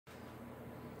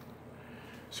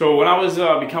So when I was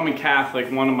becoming Catholic,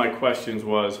 one of my questions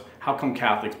was, how come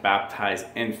Catholics baptize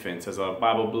infants? As a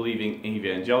Bible-believing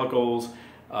evangelicals,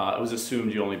 it was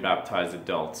assumed you only baptize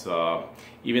adults.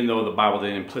 Even though the Bible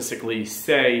didn't implicitly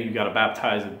say you got to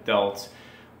baptize adults,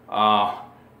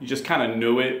 you just kind of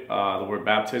knew it. The word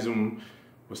baptism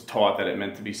was taught that it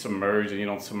meant to be submerged, and you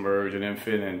don't submerge an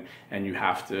infant, and you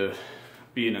have to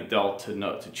be an adult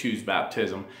to choose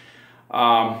baptism.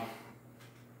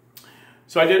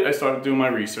 So I started doing my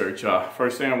research.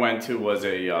 First thing I went to was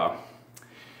a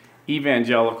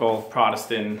evangelical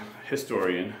Protestant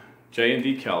historian,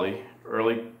 J.N.D. Kelly,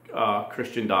 Early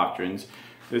Christian Doctrines.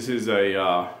 This is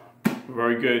a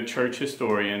very good church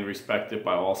historian, respected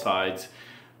by all sides.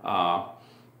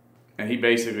 And he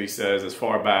basically says, as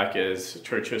far back as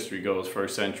church history goes,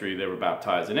 first century, they were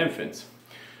baptizing infants.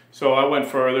 So I went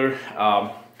further.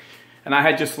 And I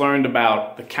had just learned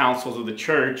about the councils of the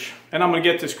church. And I'm going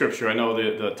to get to scripture. I know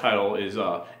the title is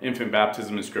Infant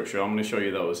Baptism in Scripture. I'm going to show you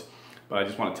those. But I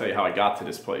just want to tell you how I got to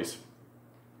this place.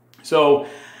 So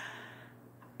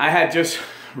I had just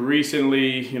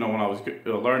recently, when I was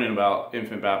learning about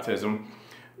infant baptism,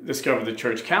 discovered the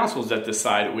church councils that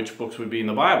decided which books would be in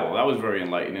the Bible. That was very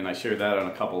enlightening. I shared that on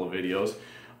a couple of videos.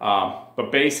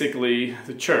 But basically,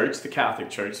 the church, the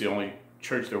Catholic Church, the only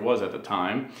church there was at the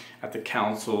time, at the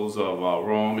councils of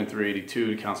Rome in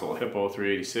 382, the Council of Hippo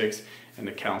 386, and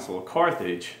the Council of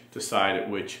Carthage decided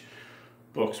which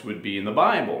books would be in the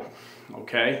Bible.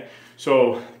 Okay,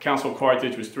 so the Council of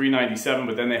Carthage was 397,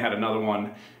 but then they had another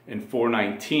one in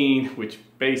 419, which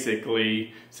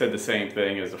basically said the same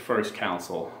thing as the first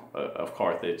Council of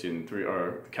Carthage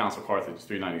or the Council of Carthage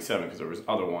 397, because there was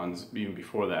other ones even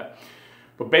before that.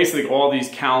 But basically, all these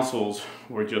councils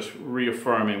were just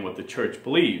reaffirming what the church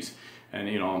believes, and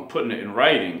I'm putting it in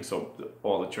writing so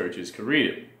all the churches could read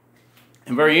it.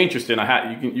 And very interesting.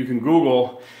 You can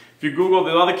Google. If you Google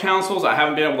the other councils, I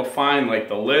haven't been able to find like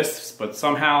the lists, but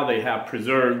somehow they have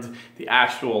preserved the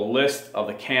actual list of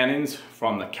the canons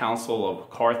from the Council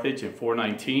of Carthage in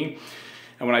 419.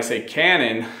 And when I say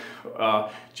canon,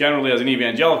 generally as an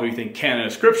evangelical, you think canon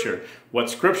of Scripture.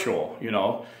 What's scriptural?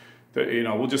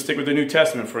 We'll just stick with the New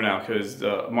Testament for now, because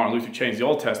Martin Luther changed the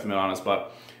Old Testament on us,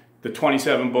 but the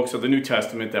 27 books of the New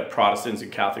Testament that Protestants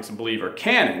and Catholics believe are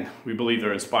canon, we believe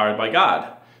they're inspired by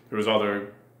God. There was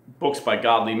other books by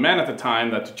godly men at the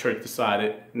time that the church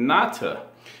decided not to.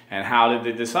 And how did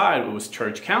they decide? It was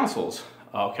church councils,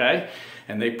 okay?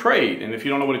 And they prayed. And if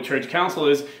you don't know what a church council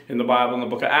is, in the Bible, in the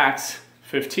book of Acts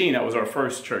 15, that was our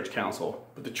first church council.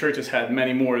 But the church has had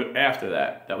many more after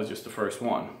that. That was just the first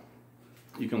one.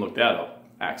 You can look that up,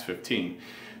 Acts 15.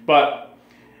 But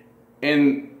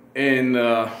in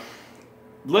the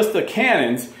list of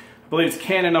canons, I believe it's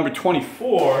canon number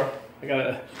 24.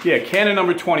 Canon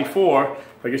number 24.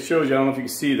 Like it shows you, I don't know if you can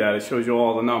see that. It shows you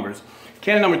all the numbers.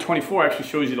 Canon number 24 actually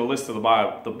shows you the list of the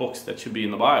Bible, the books that should be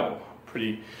in the Bible.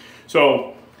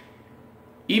 So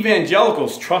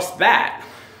evangelicals trust that.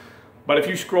 But if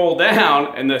you scroll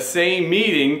down in the same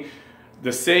meeting,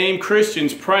 the same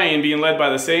Christians praying, being led by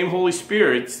the same Holy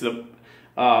Spirit, started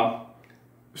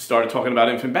talking about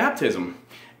infant baptism.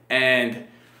 And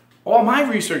all my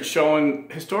research showing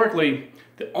historically,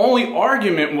 the only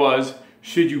argument was,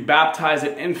 should you baptize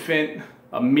an infant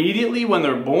immediately when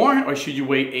they're born, or should you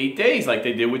wait 8 days like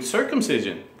they did with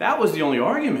circumcision? That was the only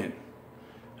argument.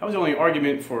 That was the only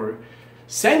argument for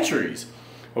centuries.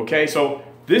 Okay, so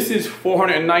this is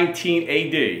 419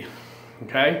 AD.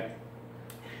 Okay?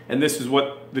 And this is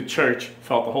what the church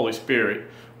felt the Holy Spirit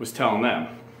was telling them.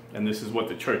 And this is what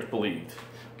the church believed.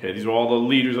 Okay, these are all the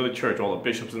leaders of the church, all the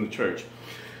bishops in the church.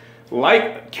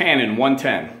 Like Canon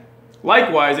 110.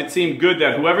 Likewise, it seemed good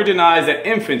that whoever denies that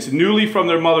infants newly from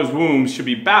their mother's wombs should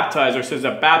be baptized, or says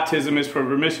that baptism is for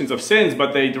remissions of sins,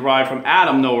 but they derive from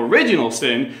Adam no original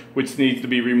sin, which needs to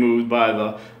be removed by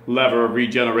the lever of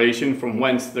regeneration, from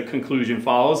whence the conclusion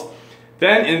follows.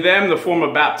 Then in them the form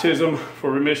of baptism for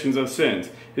remissions of sins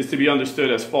is to be understood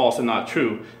as false and not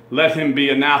true. Let him be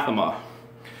anathema.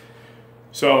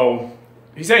 So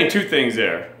he's saying two things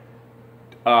there.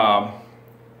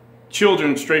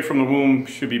 Children straight from the womb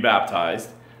should be baptized.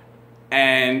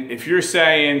 And if you're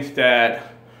saying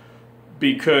that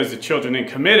because the children didn't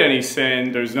commit any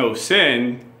sin, there's no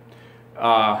sin,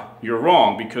 you're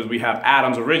wrong, because we have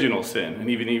Adam's original sin. And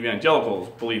even evangelicals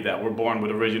believe that we're born with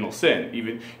original sin.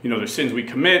 Even, there's sins we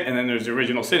commit, and then there's the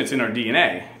original sin. It's in our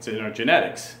DNA. It's in our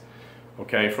genetics,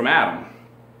 okay, from Adam.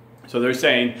 So they're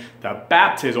saying that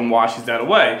baptism washes that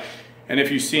away. And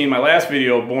if you've seen my last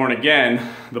video, Born Again,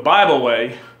 the Bible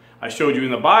way, I showed you in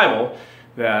the Bible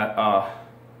that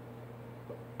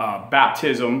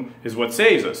baptism is what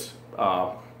saves us.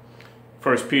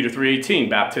 1 Peter 3:18,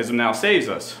 baptism now saves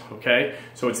us, okay?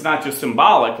 So it's not just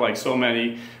symbolic like so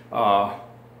many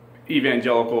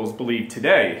evangelicals believe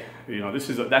today. You know,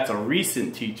 that's a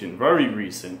recent teaching, very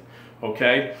recent,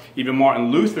 okay? Even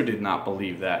Martin Luther did not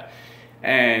believe that.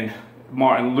 And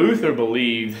Martin Luther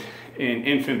believed in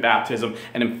infant baptism.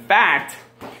 And in fact,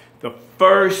 the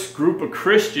first group of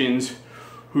Christians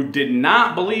who did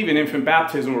not believe in infant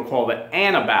baptism were called the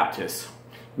Anabaptists,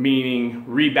 meaning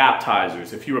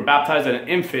rebaptizers. If you were baptized as an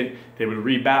infant, they would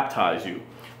rebaptize you.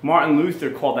 Martin Luther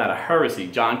called that a heresy.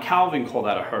 John Calvin called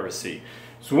that a heresy.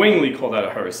 Zwingli called that a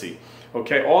heresy.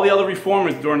 Okay, all the other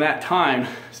reformers during that time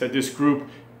said this group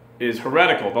is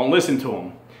heretical. Don't listen to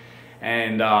them.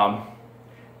 And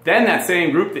then that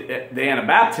same group, the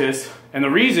Anabaptists, and the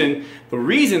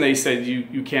reason they said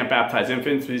you can't baptize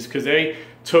infants is because they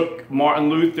took Martin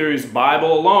Luther's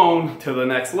Bible alone to the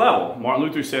next level. Martin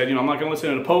Luther said, you know, I'm not going to listen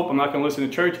to the Pope, I'm not going to listen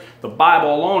to church. The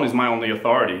Bible alone is my only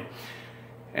authority.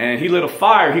 And he lit a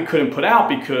fire he couldn't put out,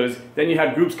 because then you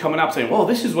had groups coming up saying, well,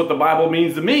 this is what the Bible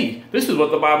means to me. This is what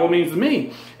the Bible means to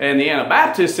me. And the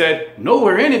Anabaptists said,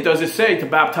 nowhere in it does it say to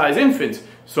baptize infants.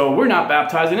 So we're not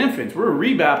baptizing infants. We're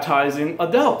rebaptizing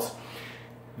adults.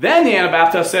 Then the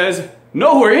Anabaptist says,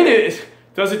 nowhere in it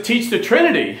does it teach the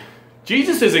Trinity.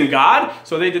 Jesus isn't God,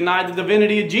 so they denied the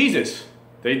divinity of Jesus.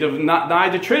 They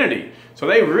denied the Trinity. So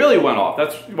they really went off.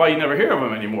 That's why you never hear of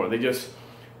them anymore.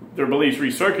 Their beliefs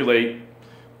recirculate,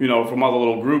 you know, from other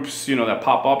little groups, you know, that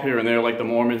pop up here and there, like the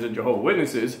Mormons and Jehovah's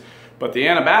Witnesses. But the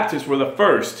Anabaptists were the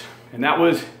first, and that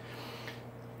was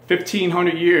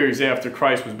 1,500 years after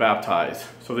Christ was baptized.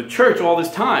 So the church all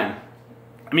this time,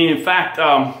 I mean, in fact,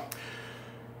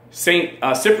 Saint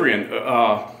Cyprian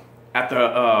at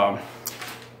the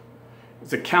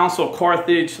Council of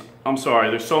Carthage, I'm sorry,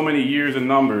 there's so many years and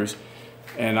numbers,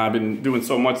 and I've been doing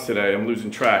so much today, I'm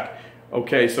losing track.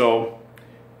 Okay, so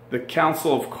the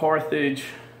Council of Carthage,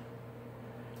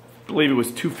 I believe it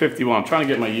was 251. I'm trying to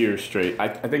get my years straight. I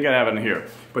think I have it in here.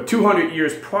 But 200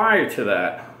 years prior to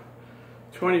that,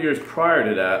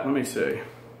 let me see.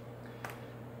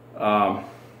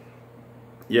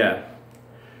 Yeah.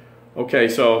 Okay,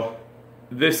 so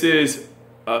this is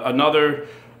another,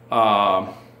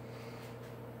 I'm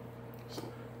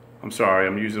sorry,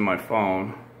 I'm using my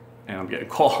phone and I'm getting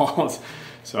calls.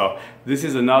 So this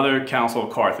is another Council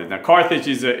of Carthage. Now Carthage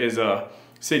is a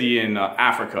city in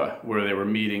Africa where they were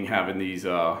meeting, having these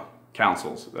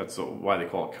councils. That's why they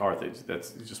call it Carthage.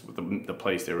 That's just the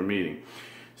place they were meeting.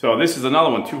 So this is another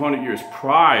one, 200 years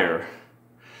prior,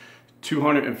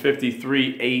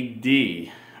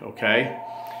 253 AD, okay?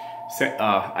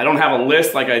 I don't have a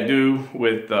list like I do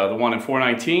with the one in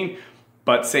 419,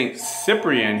 but St.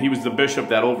 Cyprian, he was the bishop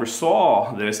that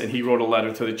oversaw this, and he wrote a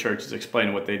letter to the churches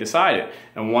explaining what they decided.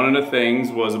 And one of the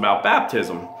things was about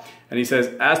baptism. And he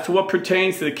says, as to what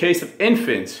pertains to the case of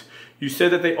infants, you said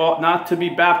that they ought not to be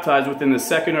baptized within the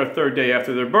second or third day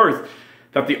after their birth,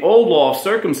 that the old law of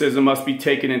circumcision must be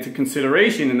taken into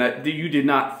consideration, and that you did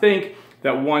not think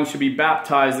that one should be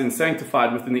baptized and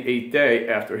sanctified within the 8th day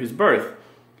after his birth.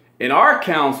 In our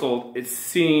council, it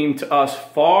seemed to us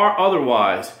far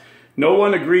otherwise. No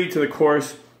one agreed to the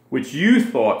course which you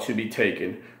thought should be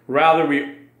taken. Rather,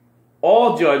 we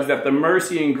all judged that the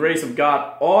mercy and grace of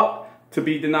God ought to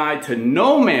be denied to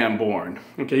no man born.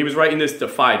 Okay, he was writing this to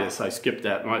Fidus. I skipped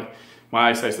that. My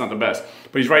eyesight's not the best.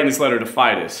 But he's writing this letter to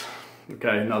Fidus.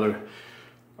 Okay,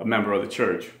 a member of the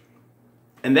church.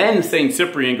 And then St.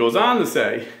 Cyprian goes on to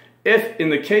say, if in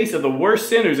the case of the worst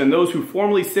sinners and those who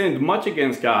formerly sinned much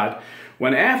against God,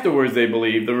 when afterwards they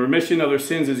believe the remission of their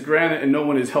sins is granted and no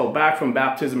one is held back from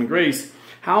baptism and grace,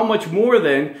 how much more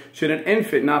then should an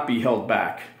infant not be held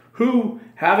back, who,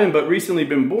 having but recently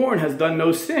been born, has done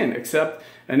no sin, except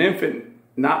an infant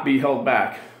not be held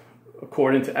back,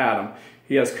 according to Adam.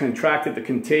 He has contracted the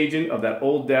contagion of that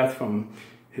old death from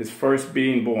his first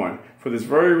being born. For this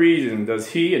very reason does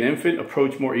he, an infant,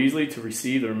 approach more easily to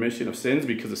receive the remission of sins,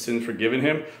 because the sins forgiven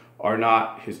him are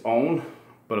not his own,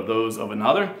 but of those of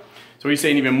another. So he's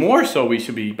saying even more so we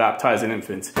should be baptizing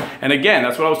infants. And again,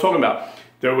 that's what I was talking about.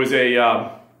 There was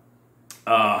a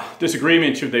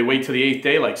disagreement, should they wait till the 8th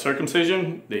day, like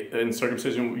circumcision? In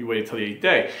circumcision, you wait till the 8th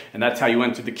day. And that's how you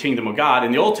enter the kingdom of God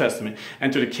in the Old Testament.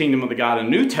 Enter the kingdom of the God in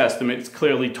the New Testament, it's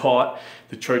clearly taught,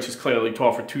 the church has clearly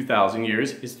taught for 2,000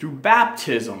 years, is through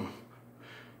baptism.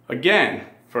 Again,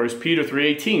 1 Peter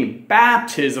 3:18,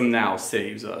 baptism now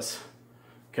saves us.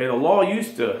 Okay, the law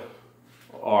used to,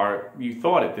 or you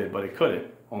thought it did, but it couldn't.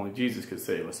 Only Jesus could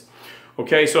save us.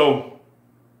 Okay, so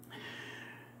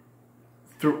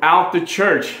throughout the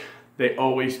church, they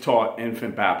always taught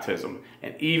infant baptism.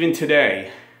 And even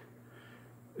today,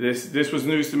 This was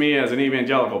news to me as an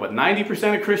evangelical, but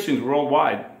 90% of Christians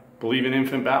worldwide believe in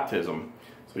infant baptism.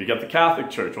 So you got the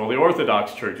Catholic Church, all the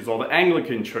Orthodox churches, all the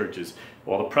Anglican churches,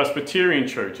 all the Presbyterian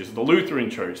churches, the Lutheran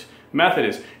Church,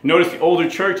 Methodist. Notice the older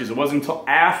churches, it wasn't until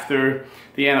after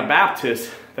the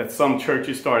Anabaptists that some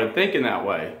churches started thinking that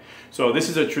way. So this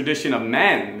is a tradition of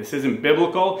men. This isn't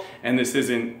biblical, and this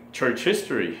isn't church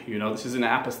history. You know, this isn't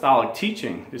apostolic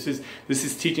teaching. This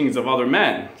is teachings of other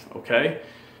men, okay,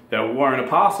 that weren't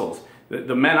apostles.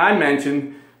 The men I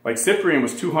mentioned, like Cyprian,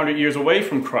 was 200 years away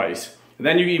from Christ. And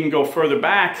then you even go further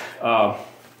back,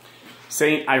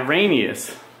 Saint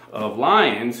Irenaeus of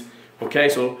Lyons, okay,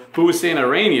 so who was Saint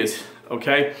Irenaeus,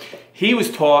 okay? He was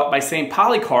taught by Saint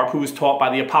Polycarp, who was taught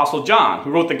by the Apostle John, who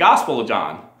wrote the Gospel of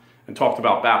John and talked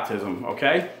about baptism,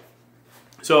 okay?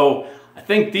 So I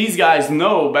think these guys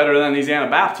know better than these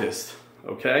Anabaptists,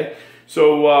 okay?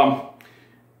 So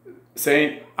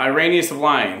Saint Irenaeus of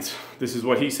Lyons, this is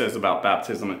what he says about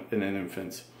baptism in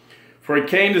infants. For he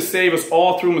came to save us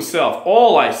all through himself.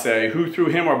 All, I say, who through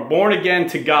him are born again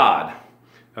to God.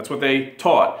 That's what they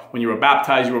taught. When you were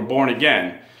baptized, you were born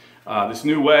again. This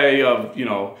new way of, you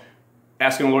know,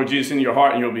 asking the Lord Jesus into your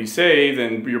heart and you'll be saved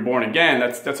and you're born again,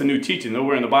 that's a new teaching.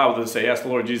 Nowhere in the Bible does it say, ask the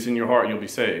Lord Jesus in your heart and you'll be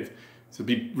saved. So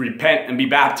repent and be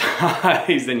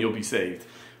baptized and you'll be saved.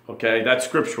 Okay, that's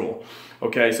scriptural.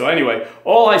 Okay, so anyway,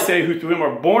 all, I say, who through him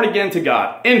are born again to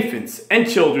God, infants and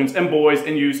children and boys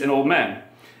and youths and old men.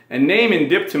 And Naaman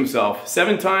dipped himself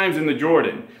 7 times in the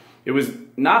Jordan. It was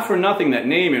not for nothing that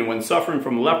Naaman, when suffering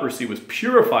from leprosy, was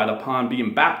purified upon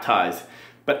being baptized,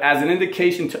 but as an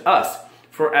indication to us.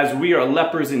 For as we are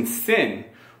lepers in sin,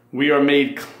 we are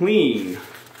made clean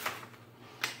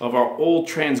of our old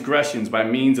transgressions by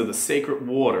means of the sacred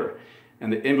water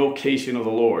and the invocation of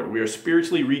the Lord. We are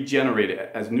spiritually regenerated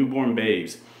as newborn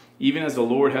babes, even as the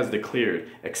Lord has declared,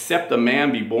 except a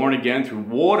man be born again through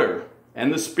water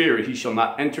and the Spirit, he shall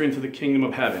not enter into the kingdom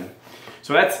of heaven.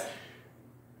 So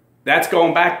that's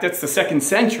going back, that's the 2nd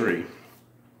century.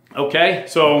 Okay,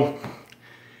 so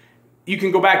you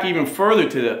can go back even further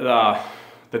to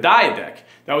the Diadetic.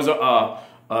 That was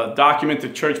a document the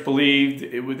church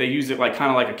believed. They used it like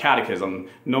kind of like a catechism.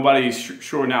 Nobody's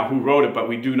sure now who wrote it, but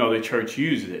we do know the church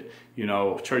used it. You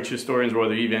know, church historians,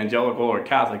 whether evangelical or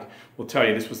Catholic, will tell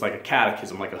you this was like a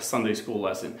catechism, like a Sunday school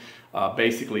lesson,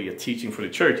 basically a teaching for the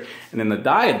church. And then the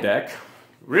Diadetic,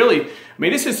 really, I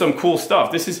mean, this is some cool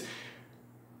stuff. This is,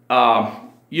 you know,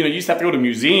 you used to have to go to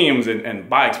museums and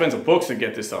buy expensive books to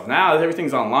get this stuff. Now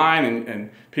everything's online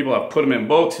and people have put them in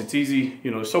books. It's easy,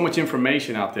 you know, there's so much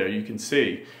information out there. You can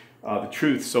see the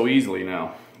truth so easily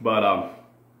now. But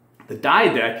the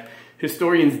Diadetic,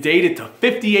 historians date it to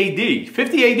 50 AD.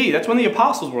 50 AD, that's when the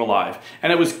apostles were alive.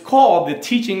 And it was called the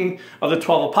teaching of the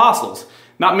 12 apostles.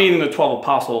 Not meaning the 12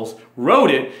 apostles wrote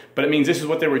it, but it means this is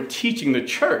what they were teaching the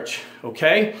church,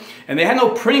 okay? And they had no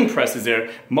printing presses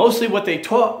there. Mostly what they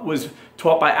taught was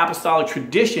taught by apostolic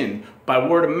tradition, by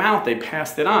word of mouth. They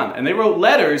passed it on. And they wrote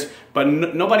letters, but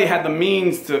nobody had the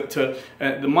means the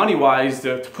money-wise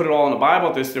to put it all in the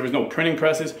Bible. There was no printing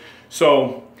presses.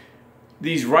 So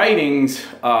these writings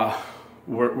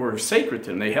were sacred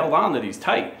to them. They held on to these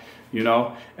tight, you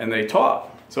know, and they taught.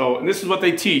 So and this is what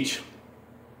they teach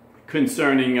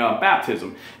concerning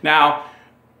baptism. Now,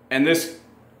 and this,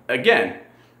 again,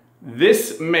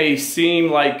 this may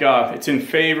seem like it's in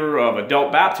favor of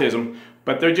adult baptism,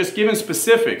 but they're just giving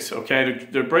specifics, okay?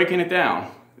 They're breaking it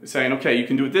down, saying, okay, you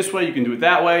can do it this way, you can do it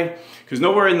that way, because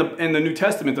nowhere in the New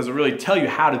Testament does it really tell you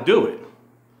how to do it.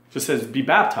 It just says, be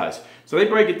baptized. So they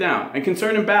break it down. And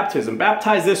concerning baptism,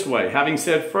 baptize this way, having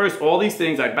said first all these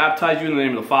things, I baptize you in the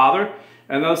name of the Father,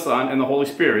 and the Son, and the Holy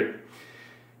Spirit,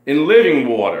 in living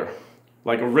water,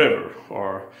 like a river,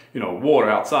 or, you know, water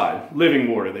outside.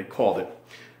 Living water, they called it.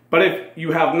 But if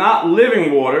you have not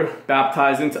living water,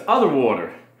 baptize into other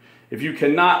water. If you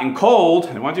cannot in cold,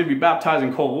 I want you to be baptized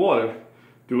in cold water,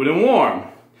 do it in warm.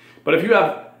 But if you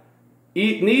have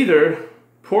neither,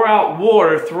 pour out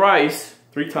water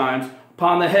 3 times,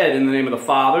 upon the head in the name of the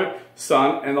Father,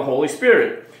 Son, and the Holy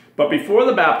Spirit. But before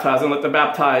the baptizing, let the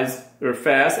baptized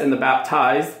fast, and the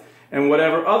baptized, and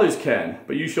whatever others can.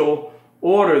 But you shall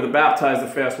order the baptized to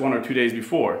fast 1 or 2 days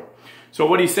before. So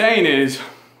what he's saying is,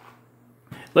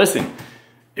 listen,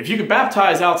 if you could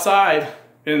baptize outside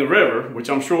in the river,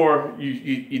 which I'm sure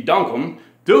you dunk them,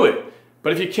 do it.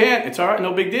 But if you can't, it's all right,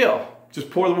 no big deal. Just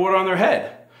pour the water on their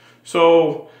head.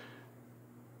 So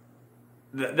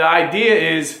the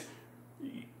idea is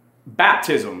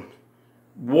baptism,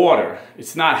 water.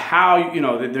 It's not how, you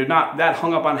know, they're not that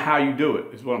hung up on how you do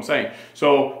it, is what I'm saying.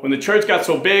 So when the church got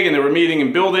so big and they were meeting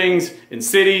in buildings, in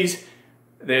cities,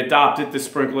 they adopted the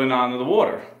sprinkling onto the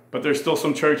water. But there's still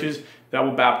some churches that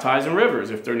will baptize in rivers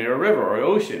if they're near a river or an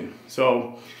ocean.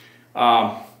 So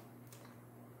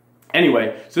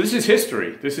anyway, so this is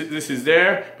history. This is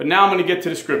there, but now I'm going to get to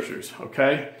the scriptures,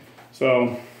 okay?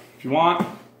 So if you want,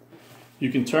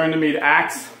 you can turn to me to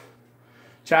Acts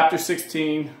chapter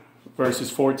 16, verses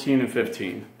 14 and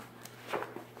 15.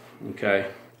 Okay,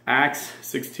 Acts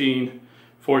 16,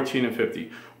 14 and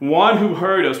 15. One who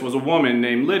heard us was a woman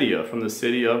named Lydia from the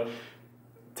city of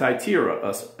Thyatira,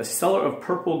 a seller of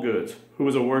purple goods, who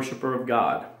was a worshiper of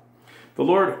God. The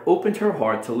Lord opened her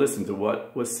heart to listen to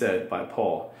what was said by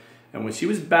Paul. And when she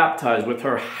was baptized with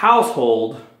her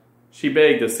household, she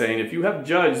begged us, saying, if you have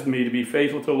judged me to be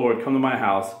faithful to the Lord, come to my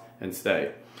house and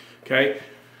stay. Okay?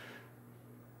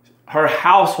 Her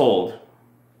household,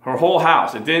 her whole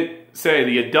house. It didn't say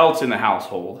the adults in the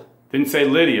household. It didn't say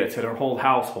Lydia. It said her whole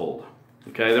household.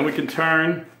 Okay, then we can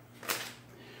turn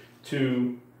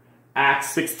to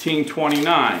Acts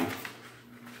 16:29.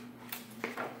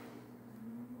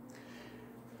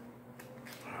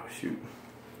 Oh, shoot.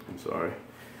 I'm sorry.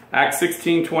 Acts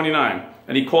 16:29.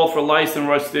 And he called for lights and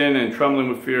rushed in, and trembling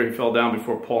with fear, he fell down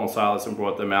before Paul and Silas and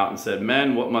brought them out and said,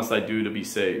 men, what must I do to be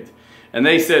saved? And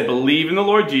they said, believe in the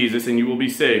Lord Jesus, and you will be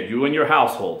saved, you and your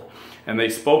household. And they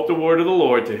spoke the word of the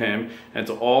Lord to him and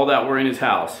to all that were in his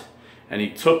house. And he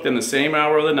took them the same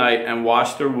hour of the night and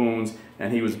washed their wounds,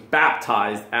 and he was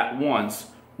baptized at once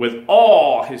with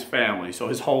all his family. So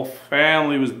his whole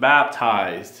family was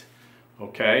baptized.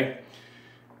 Okay?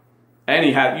 And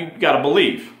you got to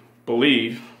believe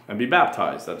and be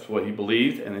baptized. That's what he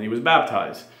believed, and then he was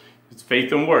baptized. It's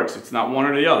faith and works. It's not one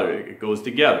or the other. It goes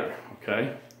together.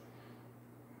 Okay?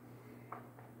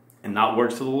 And not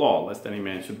works of the law, lest any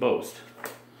man should boast.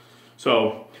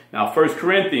 So, now 1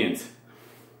 Corinthians.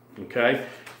 Okay?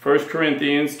 1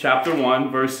 Corinthians chapter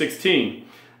 1, verse 16.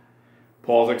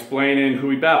 Paul's explaining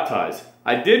who he baptized.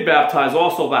 I did baptize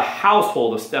also the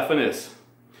household of Stephanas.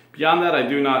 Beyond that, I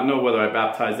do not know whether I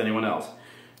baptized anyone else.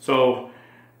 So,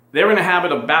 they're in the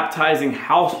habit of baptizing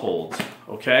households.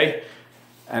 Okay?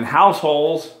 And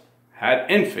households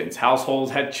had infants,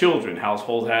 households had children,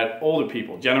 households had older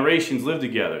people. Generations lived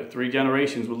together. 3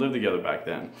 generations would live together back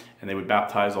then. And they would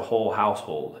baptize a whole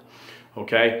household.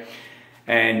 Okay?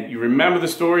 And you remember the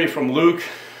story from Luke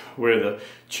where the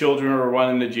children are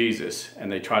running to Jesus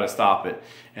and they try to stop it.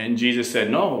 And Jesus said,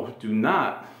 no, do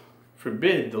not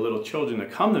forbid the little children to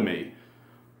come to me.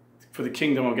 For the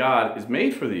kingdom of God is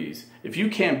made for these. If you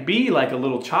can't be like a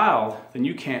little child, then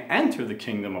you can't enter the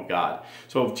kingdom of God.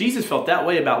 So if Jesus felt that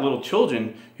way about little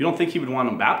children, you don't think he would want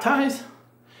them baptized?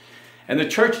 And the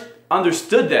church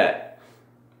understood that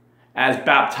as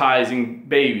baptizing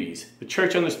babies. The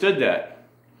church understood that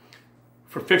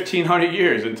for 1,500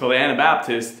 years until the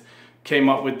Anabaptists came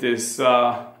up with this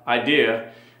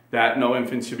idea that no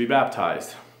infants should be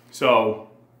baptized. So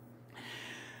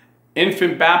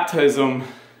infant baptism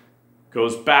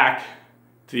goes back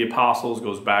to the apostles,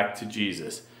 goes back to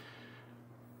Jesus.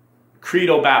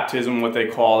 Credo baptism, what they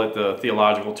call it, the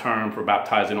theological term for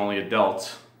baptizing only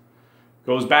adults,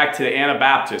 goes back to the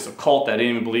Anabaptists, a cult that didn't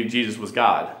even believe Jesus was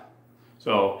God.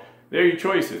 So there are your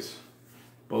choices.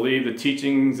 Believe the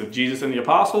teachings of Jesus and the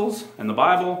apostles and the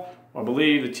Bible, or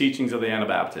believe the teachings of the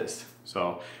Anabaptists.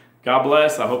 So God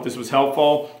bless. I hope this was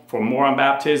helpful. For more on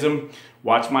baptism,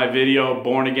 watch my video,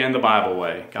 Born Again the Bible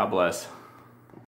Way. God bless.